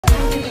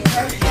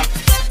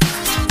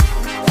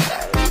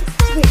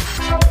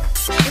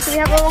So we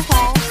have a little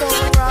haul, so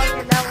we'll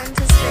get that one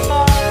to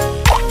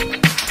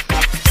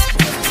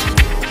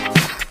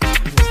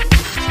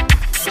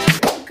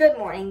stay. Good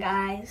morning,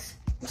 guys.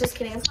 Just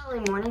kidding, it's not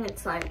really morning,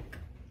 it's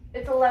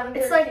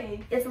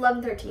 11:13. It's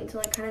 11:13, so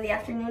like kind of the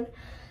afternoon.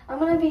 I'm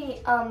gonna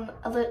be a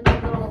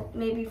little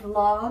maybe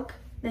vlog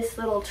this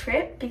little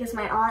trip because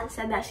my aunt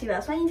said that she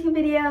loves my YouTube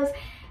videos,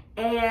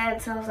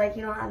 and so I was like,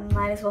 you know, I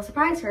might as well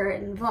surprise her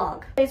and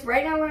vlog.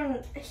 Right now we're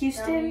in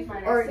Houston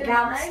or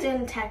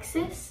Galveston,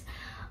 Texas.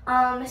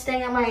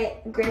 Staying at my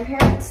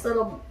grandparents'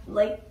 little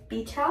lake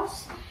beach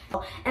house.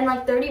 In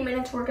like 30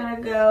 minutes we're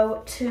gonna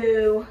go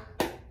to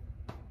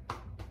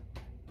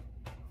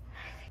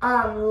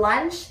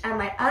lunch at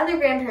my other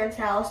grandparents'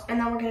 house, and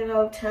then we're gonna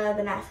go to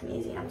the NASA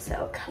Museum,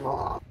 so come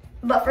along.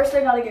 But first I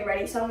gotta get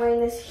ready. So I'm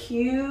wearing this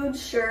huge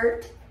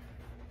shirt,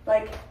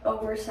 like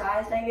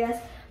oversized I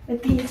guess,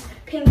 with these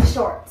pink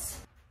shorts.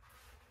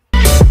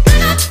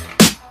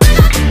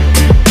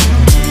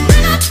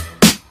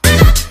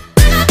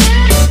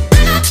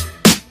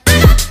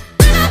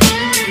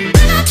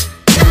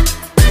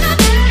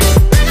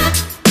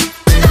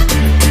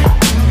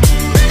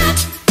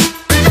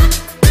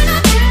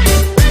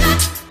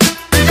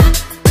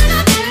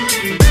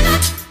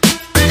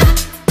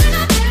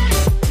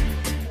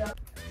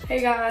 Hey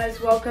guys,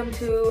 welcome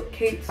to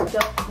Kate's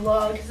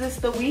vlog. Is this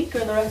the week or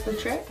the rest of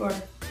the trip, or?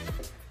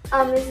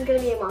 This is gonna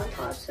be a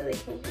montage, so they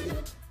can't hear you.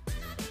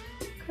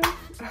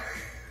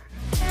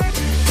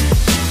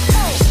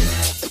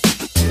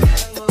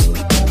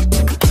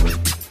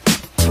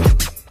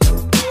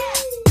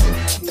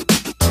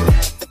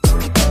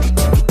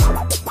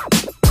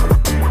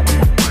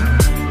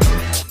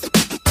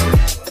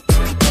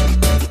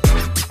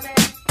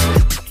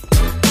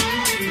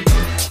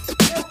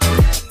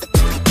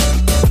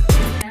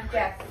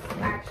 Okay.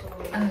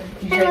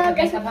 Hello,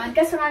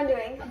 guess what I'm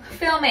doing?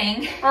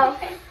 Filming. Oh.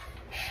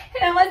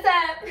 And what's up?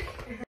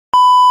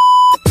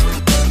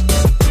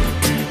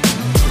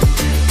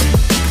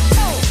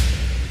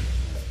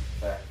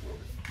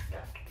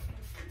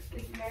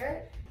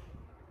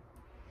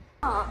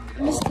 Oh,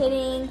 I'm just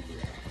kidding.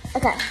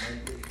 Okay.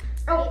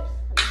 Oh.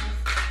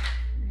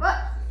 What?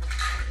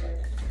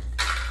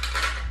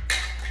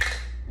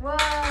 Whoa.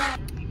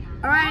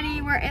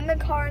 Alrighty, we're in the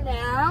car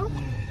now.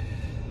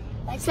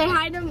 Say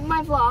hi to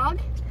my vlog.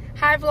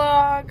 Hi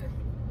vlog.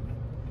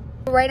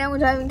 Right now we're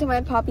driving to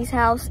my poppy's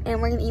house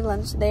and we're gonna eat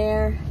lunch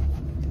there.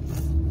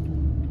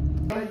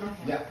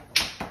 Yeah.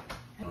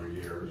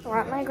 We're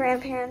at my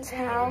grandparents'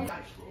 house.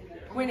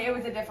 When it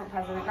was a different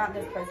president, not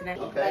this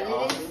president. Okay.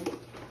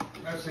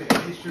 Let's see.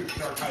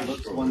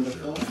 Looks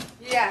wonderful.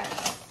 Yeah.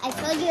 I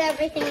told you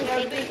everything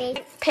was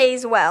baby.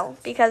 Pays well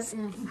because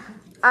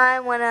I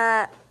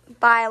wanna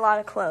buy a lot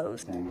of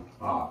clothes.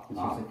 Oh, she's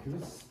like,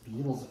 who's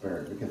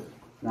Spielberg? Because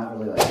not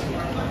really like.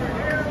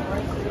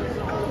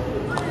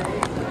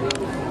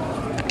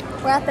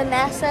 We're at the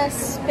NASA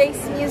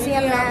Space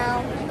Museum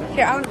now.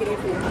 Here, I want to video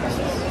for you.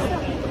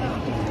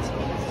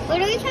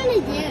 What are we trying to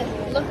do?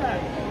 Look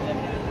up.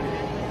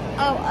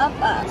 Oh, up.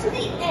 To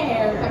the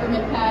air,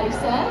 Government Patty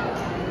said.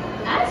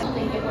 I still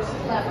think it was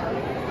clever.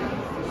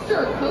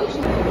 Sure, Coach.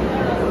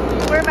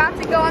 We're about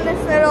to go on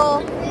this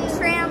little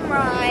tram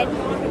ride.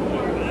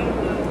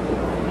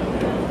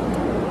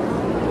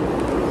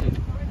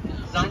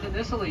 Designed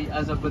initially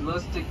as a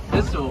ballistic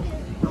missile,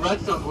 the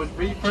Redstone was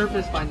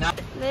repurposed by NASA.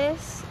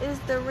 This is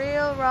the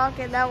real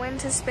rocket that went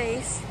to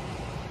space.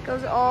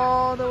 Goes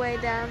all the way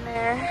down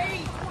there.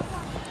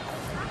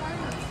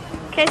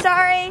 Okay,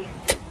 sorry.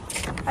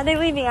 Are they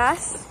leaving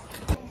us?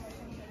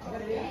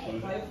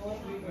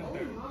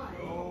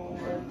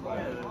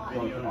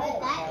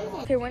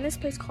 Okay, we're in this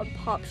place called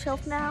Pop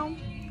Shelf now.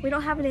 We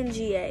don't have it in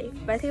GA,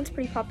 but I think it's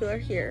pretty popular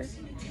here.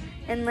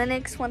 And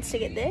Lennox wants to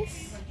get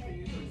this.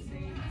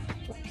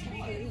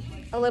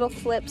 A little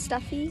flip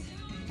stuffy.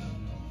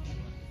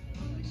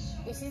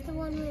 This is the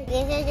one where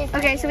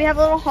Okay, so we have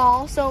a little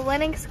haul. So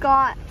Lennox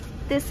got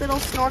this little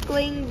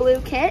snorkeling blue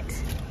kit.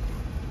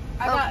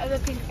 I got the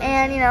pink.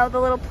 And, you know, the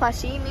little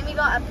plushie. Mimi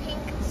got a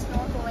pink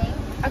snorkeling.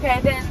 Okay,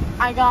 then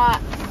I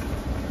got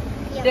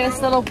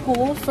this little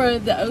pool for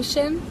the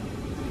ocean.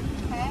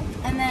 Okay.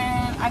 And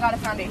then I got a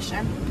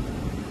foundation.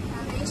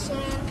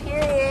 Foundation,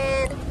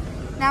 period.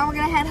 Now we're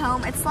gonna head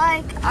home. It's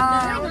like,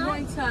 Now we're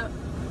going to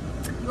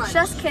lunch,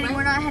 just kidding, right?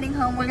 we're not heading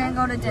home. We're gonna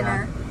go to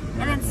dinner.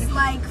 And it's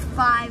like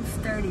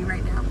 5:30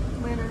 right now.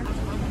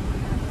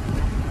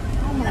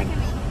 Oh my God.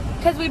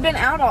 Because we've been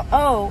out all.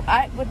 Oh,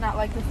 I would not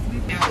like this to be.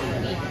 You know,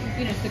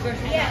 the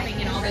grocery shopping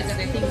and all those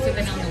other things have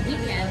been on the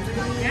weekends.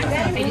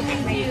 They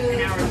just made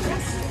an hour trip.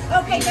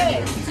 Okay,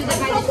 good. So by the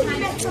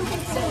time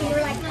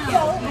You're like,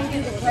 no, I do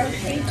the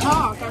grocery.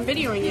 Talk, I'm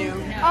videoing you.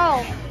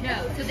 Oh, no,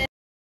 so then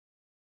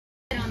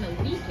on the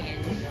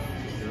weekend,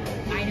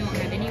 I don't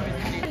have any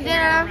resentment.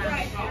 dinner. I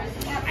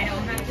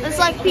don't have to. It's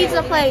like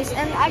pizza place,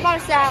 and I got a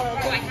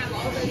salad. So I have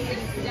all those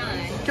things done.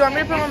 Do you want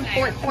me to put on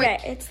point? Okay,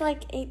 it's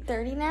like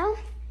 8:30 now,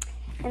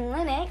 and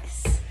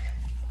Lennox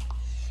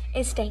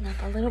is staying up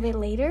a little bit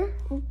later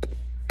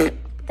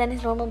than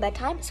his normal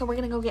bedtime, so we're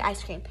gonna go get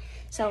ice cream.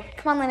 So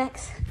come on,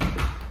 Lennox.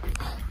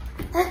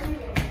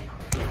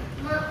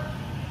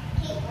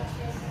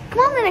 Come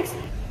on, Lennox.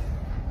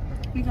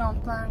 We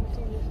don't plan.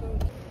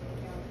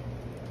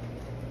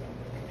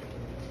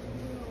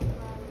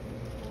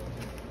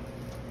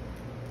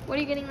 What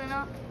are you getting,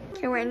 Lena?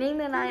 Okay, we're ending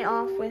the night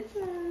off with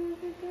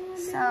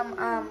some,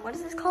 what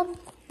is this called?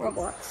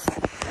 Roblox.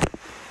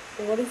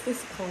 What is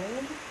this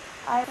called?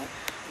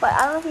 But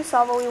I don't know if you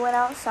saw, but we went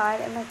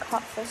outside and like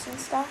caught fish and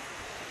stuff.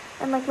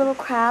 And like little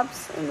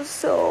crabs. It was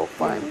so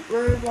fun.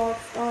 Roblox,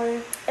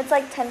 sorry. It's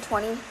like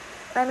 10:20.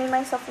 I made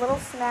myself little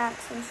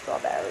snacks and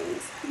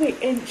strawberries.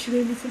 Wait, and she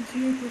made me some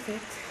too.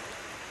 Perfect.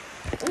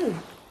 Ooh,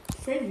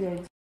 save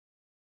those.